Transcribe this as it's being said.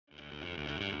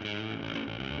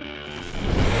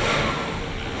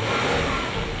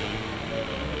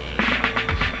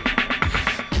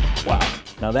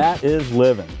Now that is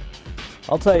living.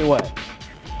 I'll tell you what,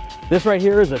 this right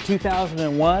here is a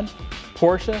 2001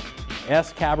 Porsche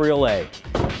S Cabriolet,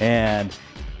 and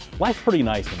life's pretty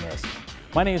nice in this.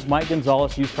 My name is Mike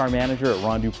Gonzales, used car manager at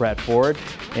Dupratt Ford,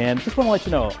 and just want to let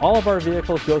you know, all of our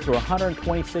vehicles go through a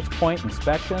 126-point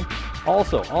inspection.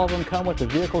 Also, all of them come with a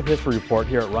vehicle history report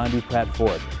here at Dupratt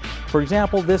Ford. For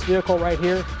example, this vehicle right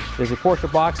here is a Porsche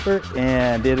Boxter,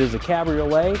 and it is a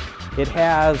cabriolet. It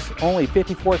has only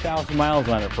 54,000 miles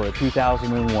on it for a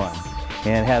 2001.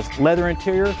 And has leather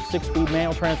interior, 6-speed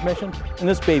manual transmission, and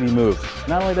this baby moves.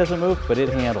 Not only does it move, but it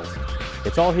handles.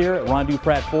 It's all here at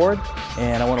Dupratt Ford,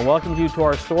 and I want to welcome you to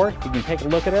our store. You can take a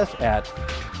look at us at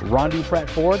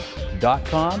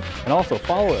ronduprattford.com, and also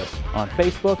follow us on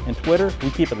Facebook and Twitter. We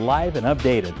keep it live and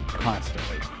updated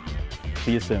constantly.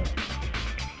 See you soon.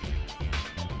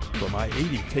 From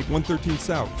I-80, take 113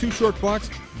 south, 2 short blocks,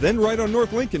 then right on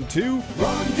North Lincoln to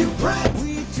Dupratt,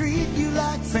 we treat you